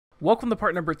Welcome to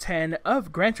part number 10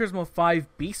 of Gran Turismo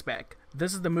 5 B-Spec.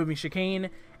 This is the moving chicane,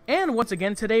 and once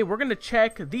again today we're going to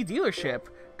check the dealership.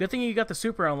 Good thing you got the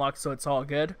super unlocked, so it's all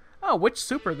good. Oh, which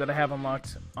super did I have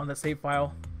unlocked on the save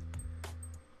file?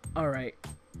 Alright,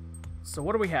 so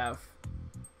what do we have?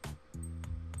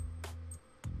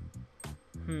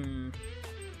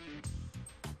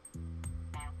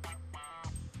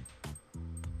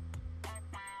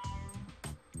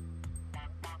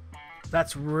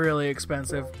 That's really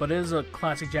expensive, but it is a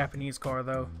classic Japanese car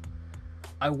though.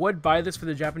 I would buy this for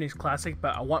the Japanese classic,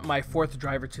 but I want my fourth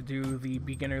driver to do the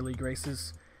beginner league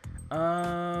races.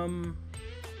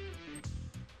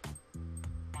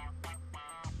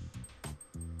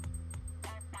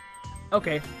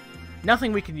 Okay,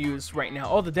 nothing we can use right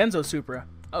now. Oh, the Denso Supra.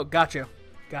 Oh, gotcha.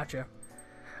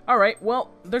 Alright,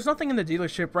 well, there's nothing in the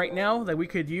dealership right now that we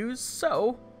could use,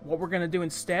 so what we're going to do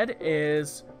instead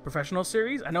is professional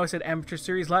series. I know I said amateur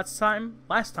series last time,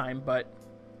 but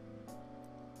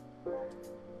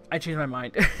I changed my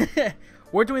mind.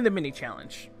 We're doing the mini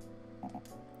challenge.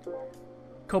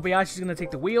 Kobayashi's going to take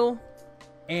the wheel,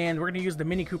 and we're going to use the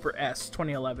Mini Cooper S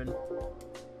 2011.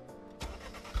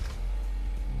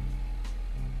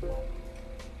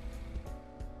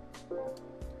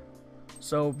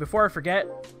 So before I forget,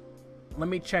 let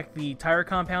me check the tire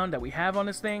compound that we have on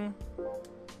this thing.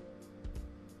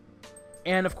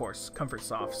 And of course, comfort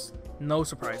softs. No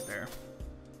surprise there.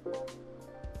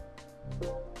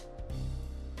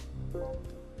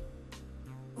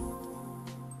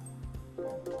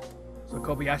 So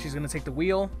Kobayashi's going to take the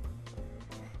wheel.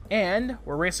 And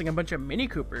we're racing a bunch of Mini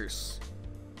Coopers.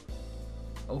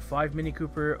 05 Mini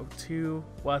Cooper, 02.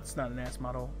 Well, it's not an S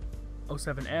model.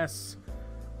 07S.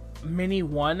 Mini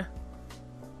 1.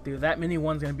 Dude, that Mini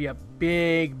 1's going to be a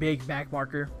big back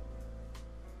marker.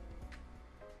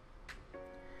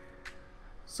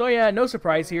 So yeah, no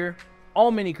surprise here. All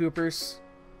Mini Coopers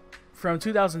from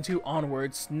 2002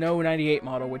 onwards. No 98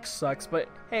 model, which sucks, but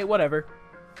hey, whatever.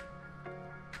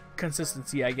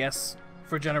 Consistency, I guess,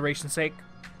 for generation's sake.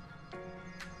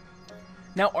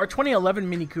 Now, our 2011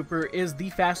 Mini Cooper is the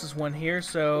fastest one here,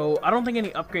 so I don't think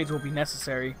any upgrades will be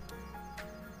necessary.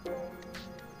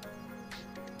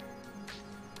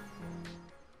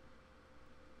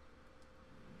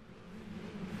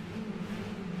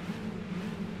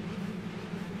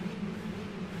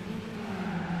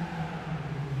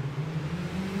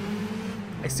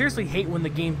 I seriously hate when the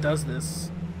game does this.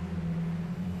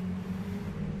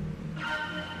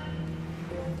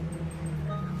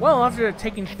 Well, after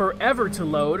taking forever to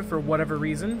load for whatever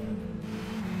reason,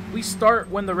 we start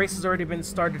when the race has already been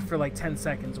started for like 10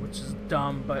 seconds, which is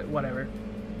dumb, but whatever.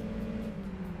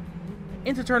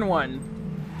 Into turn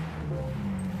 1.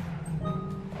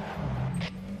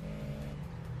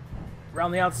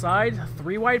 Around the outside,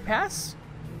 3 wide pass.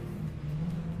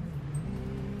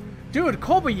 Dude,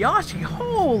 Kobayashi,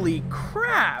 holy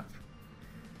crap!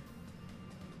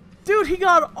 Dude, he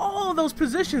got all of those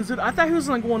positions. Dude, I thought he was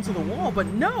gonna go into the wall, but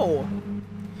no!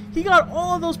 He got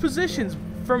all of those positions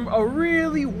from a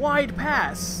really wide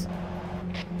pass.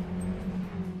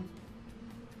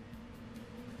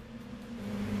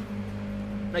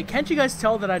 Like, can't you guys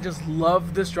tell that I just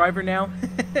love this driver now?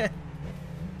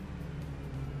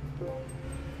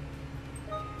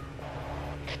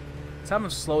 I'm gonna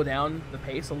slow down the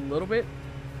pace a little bit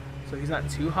so he's not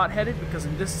too hot-headed, because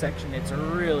in this section it's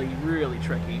really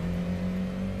tricky.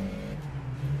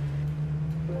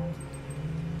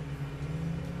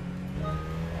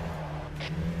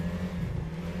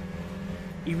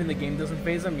 Even the game doesn't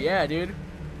faze him? Yeah, dude.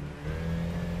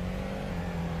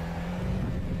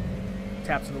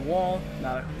 Tap to the wall.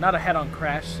 Not a head-on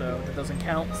crash, so that doesn't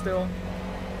count still.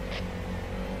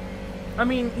 I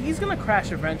mean, he's gonna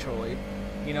crash eventually.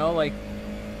 You know, like,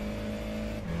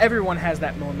 everyone has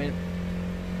that moment.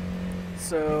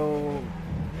 So,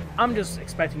 I'm just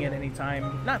expecting it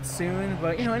anytime. Not soon,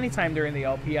 but, you know, anytime during the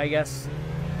LP, I guess.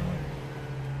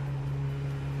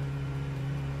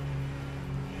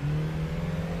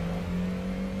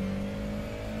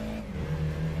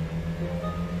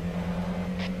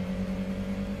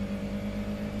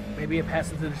 Maybe a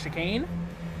pass into the chicane?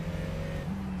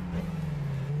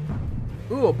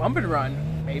 Ooh, a bump and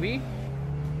run, maybe?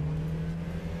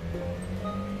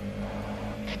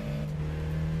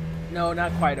 No,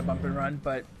 not quite a bump and run,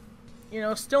 but, you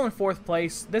know, still in 4th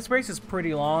place. This race is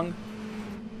pretty long,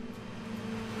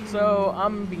 so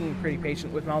I'm being pretty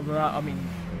patient with the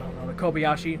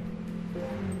Kobayashi.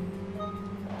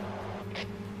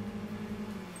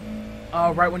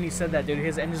 Oh, right when he said that, dude,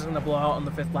 his engine's gonna blow out on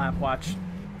the 5th lap, watch.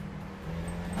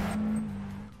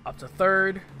 Up to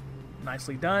 3rd.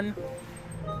 Nicely done.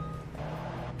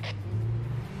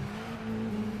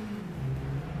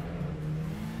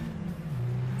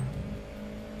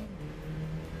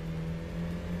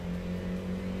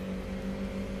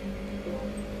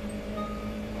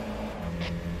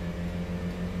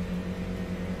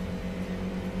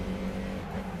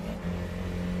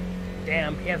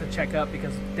 damn, he had to check up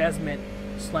because of Desmond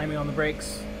slamming on the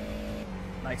brakes.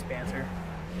 Nice banter.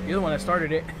 You're the one that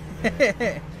started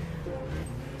it.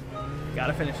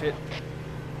 Gotta finish it.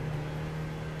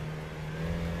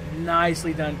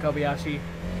 Nicely done, Kobayashi.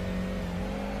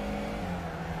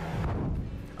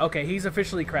 Okay, he's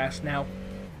officially crashed now.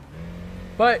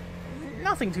 But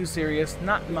nothing too serious.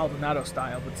 Not Maldonado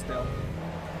style, but still.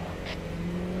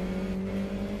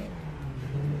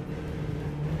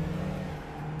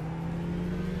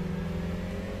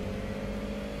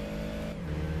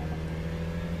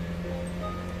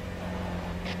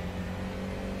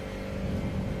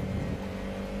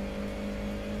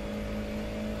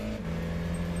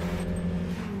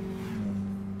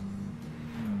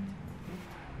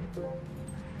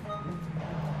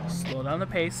 Slow down the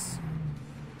pace.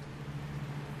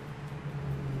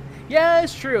 Yeah,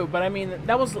 it's true, but I mean,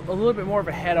 that was a little bit more of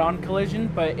a head-on collision,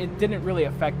 but it didn't really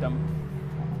affect them.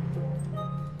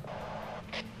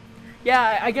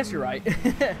 Yeah, I guess you're right.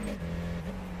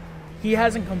 He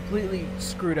hasn't completely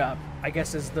screwed up, I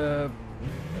guess is the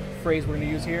phrase we're gonna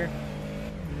use here.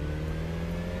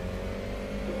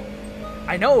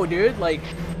 I know, dude, like...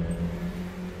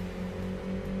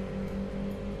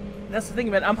 That's the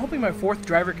thing, man. I'm hoping my fourth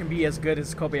driver can be as good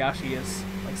as Kobayashi is.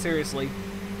 Like, seriously.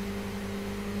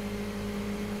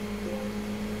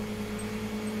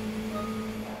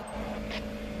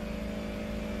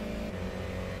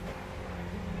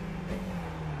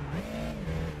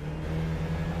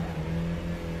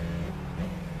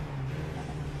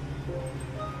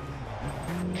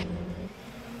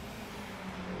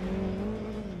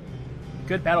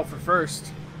 Good battle for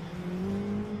first.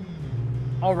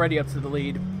 Already up to the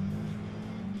lead.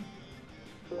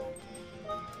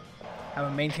 Have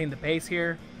him maintain the pace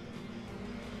here.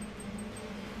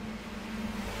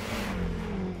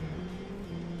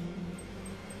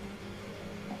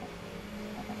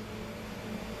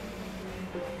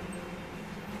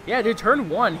 Yeah, dude, turn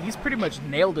one. He's pretty much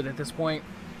nailed it at this point.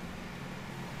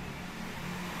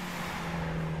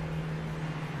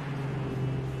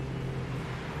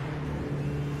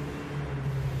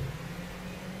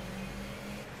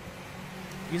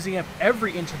 Using up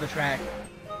every inch of the track.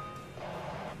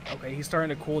 Okay, he's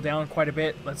starting to cool down quite a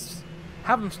bit. Let's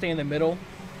have him stay in the middle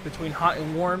between hot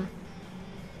and warm.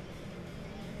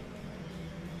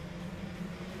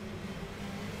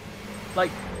 Like,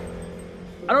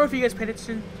 I don't know if you guys paid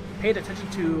attention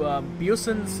to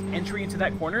Biosen's entry into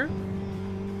that corner.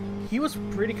 He was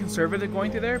pretty conservative going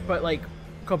through there, but like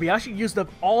Kobayashi used up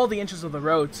all the inches of the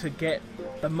road to get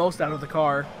the most out of the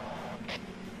car.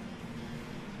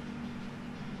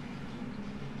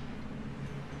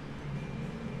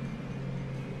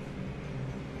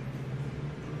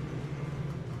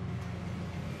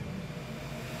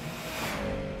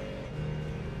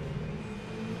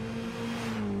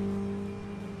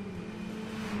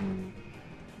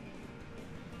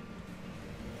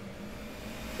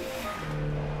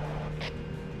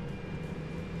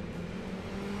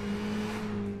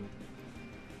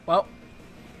 Well,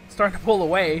 starting to pull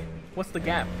away. What's the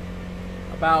gap?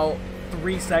 About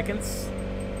 3 seconds.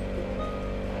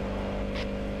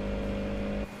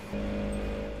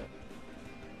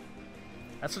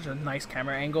 That's such a nice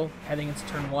camera angle heading into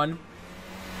turn one.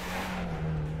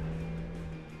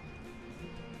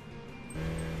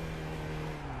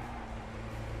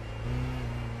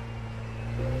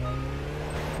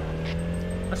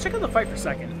 Let's check out the fight for a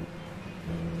second.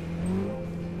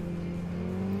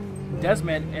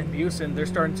 Desmond and Busen, they're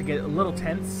starting to get a little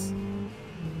tense.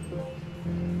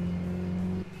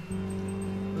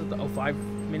 This is the 05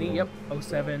 Mini, yep,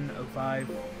 07, 05,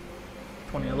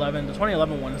 2011. The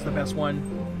 2011 one is the best one,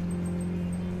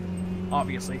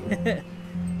 obviously,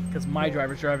 because my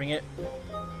driver's driving it.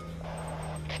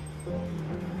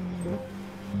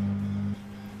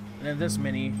 And then this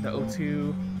Mini, the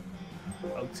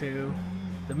 02,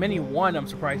 the Mini 1, I'm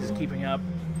surprised is keeping up.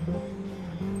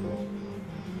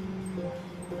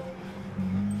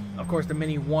 Of course, the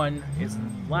Mini 1 is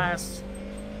last.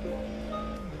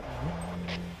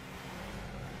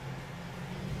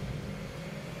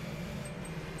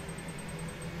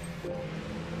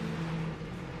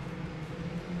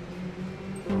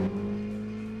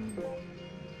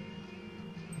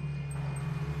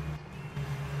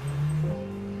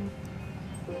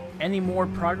 Any more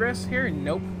progress here?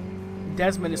 Nope.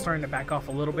 Desmond is starting to back off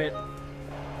a little bit.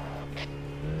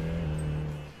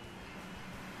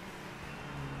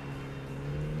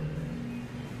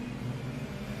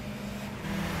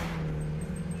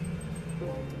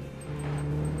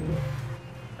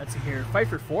 Let's see here. Fight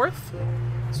for fourth.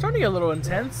 Starting to get a little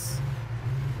intense.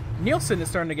 Nielsen is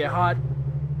starting to get hot.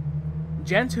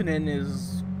 Jantunen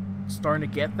is starting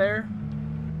to get there.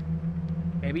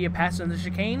 Maybe a pass in the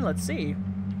chicane? Let's see.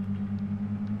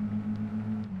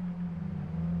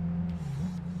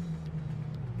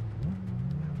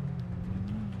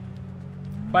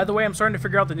 By the way, I'm starting to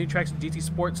figure out the new tracks in GT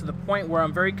Sport to the point where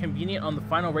I'm very convenient on the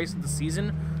final race of the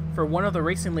season for one of the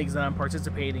racing leagues that I'm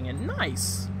participating in.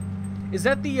 Nice! Is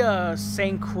that the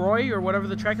St. Croix or whatever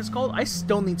the track is called? I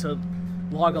still need to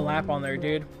log a lap on there,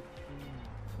 dude.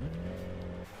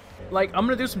 Like, I'm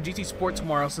gonna do some GT Sport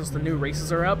tomorrow since the new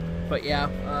races are up. But yeah,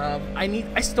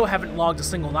 I still haven't logged a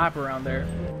single lap around there.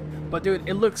 But dude,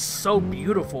 it looks so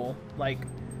beautiful. Like,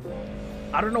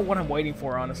 I don't know what I'm waiting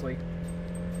for, honestly.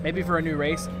 Maybe for a new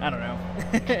race? I don't know.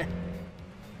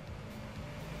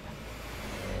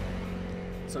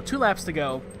 So 2 laps to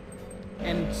go.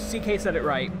 And CK said it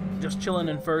right. Just chilling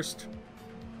in first.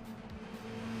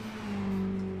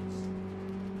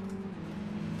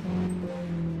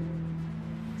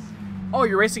 Oh,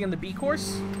 you're racing in the B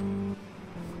course?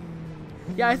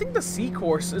 Yeah, I think the C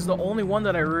course is the only one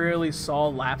that I really saw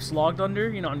laps logged under,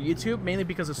 you know, on YouTube, mainly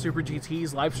because of Super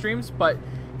GT's live streams. But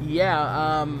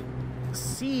yeah,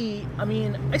 C, I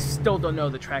mean, I still don't know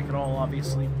the track at all,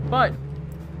 obviously, but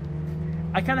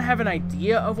I kind of have an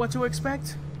idea of what to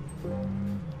expect.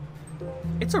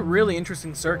 It's a really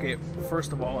interesting circuit,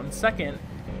 first of all, and second,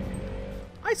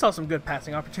 I saw some good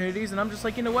passing opportunities, and I'm just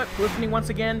like, you know what, Polyphony once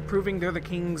again, proving they're the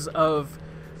kings of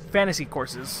fantasy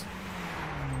courses.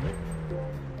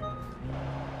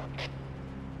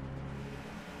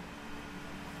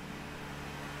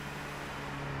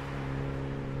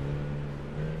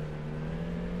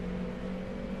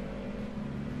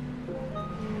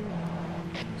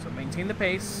 Maintain the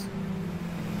pace.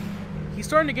 He's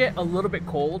starting to get a little bit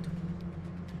cold.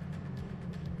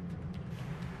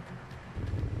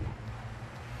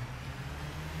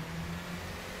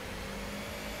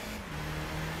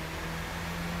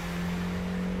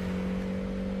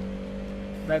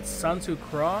 That's Santu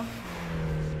Kra.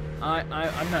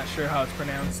 I'm not sure how it's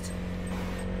pronounced.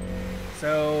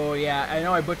 So yeah, I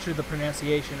know I butchered the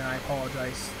pronunciation and I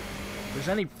apologize. If there's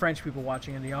any French people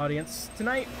watching in the audience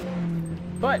tonight,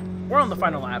 but we're on the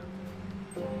final lap.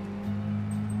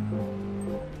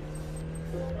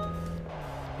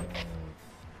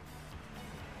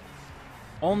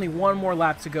 Only one more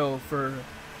lap to go for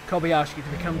Kobayashi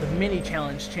to become the mini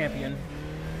challenge champion.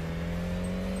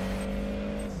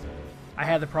 I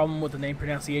had the problem with the name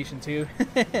pronunciation too.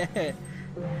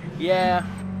 Yeah,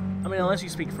 I mean, unless you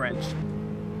speak French,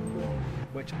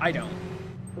 which I don't.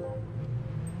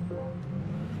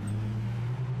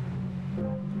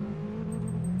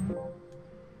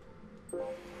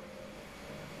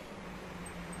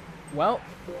 Well,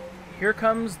 here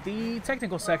comes the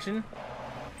technical section.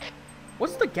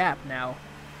 What's the gap now?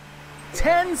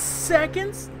 10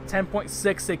 seconds?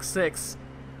 10.666.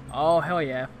 Oh, hell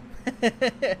yeah.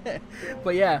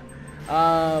 But yeah.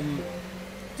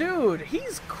 Dude,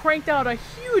 he's cranked out a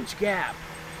huge gap.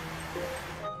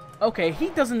 Okay, he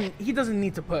doesn't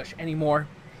need to push anymore.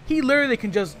 He literally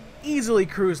can just easily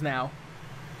cruise now.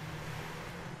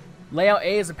 Layout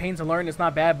A is a pain to learn. It's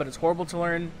not bad, but it's horrible to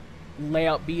learn.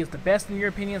 Layout B is the best in your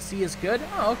opinion. C is good.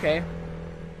 Oh, okay.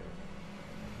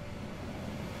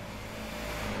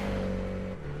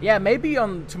 Yeah, maybe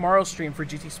on tomorrow's stream for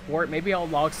GT Sport, maybe I'll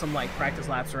log some like practice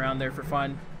laps around there for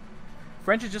fun.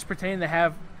 French is just pretending to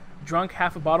have drunk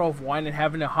half a bottle of wine and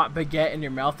having a hot baguette in your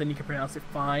mouth, and you can pronounce it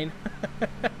fine.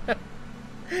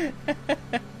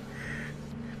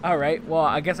 Alright, well,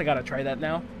 I guess I gotta try that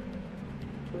now.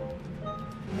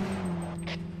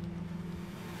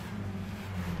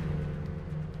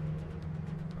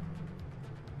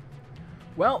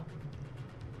 Well,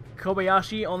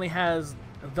 Kobayashi only has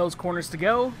those corners to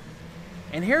go,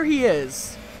 and here he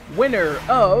is, winner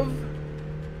of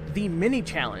the mini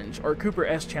challenge, or Cooper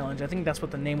S challenge. I think that's what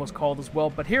the name was called as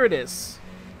well, but here it is.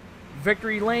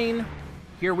 Victory lane,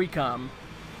 here we come.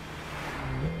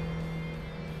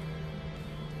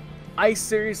 I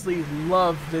seriously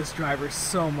love this driver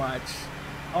so much.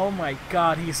 Oh my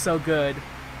god, he's so good.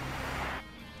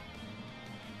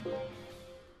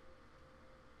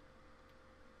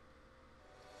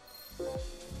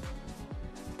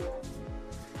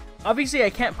 Obviously, I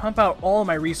can't pump out all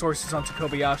my resources onto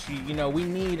Kobayashi. You know, we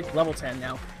need level 10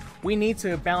 now. We need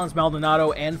to balance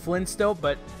Maldonado and Flynn still,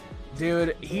 but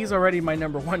dude, he's already my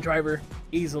 #1 driver,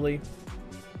 easily.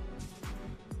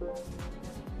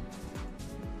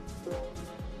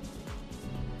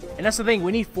 And that's the thing,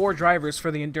 we need 4 drivers for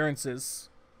the endurances.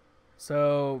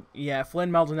 So, yeah,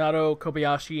 Flynn, Maldonado,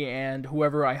 Kobayashi, and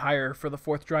whoever I hire for the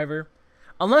 4th driver.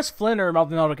 Unless Flynn or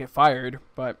Maldonado get fired,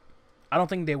 but I don't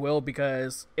think they will,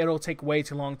 because it'll take way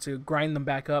too long to grind them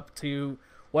back up to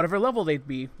whatever level they'd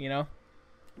be, you know?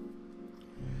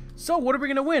 So, what are we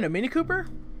gonna win? A Mini Cooper?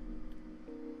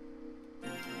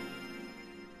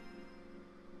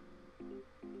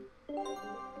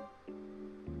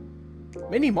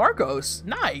 Mini Marcos.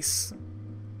 Nice.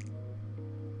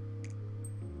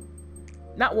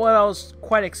 Not what I was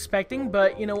quite expecting,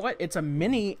 but you know what? It's a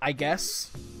Mini, I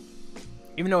guess.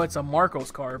 Even though it's a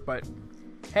Marcos car, but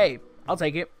hey, I'll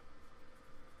take it.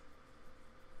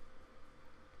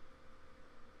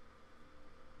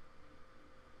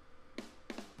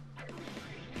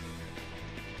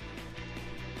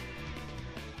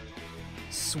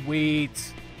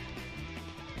 Sweet.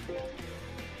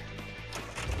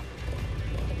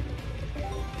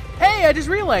 Hey, I just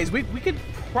realized we could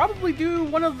probably do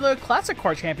one of the classic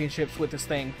car championships with this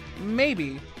thing.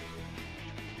 Maybe.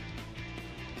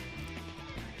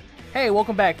 Hey,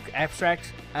 welcome back,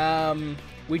 Abstract.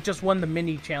 We just won the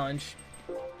mini challenge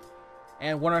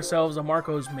and won ourselves a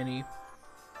Marcos mini.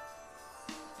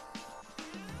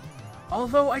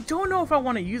 Although I don't know if I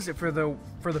want to use it for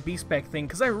the B-Spec thing,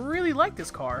 because I really like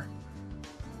this car.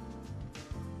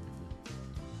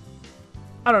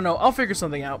 I don't know, I'll figure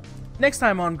something out. Next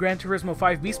time on Gran Turismo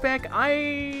 5 B-Spec,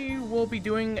 I will be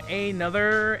doing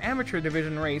another amateur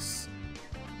division race,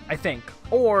 I think.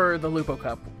 Or the Lupo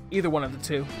Cup. Either one of the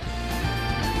two.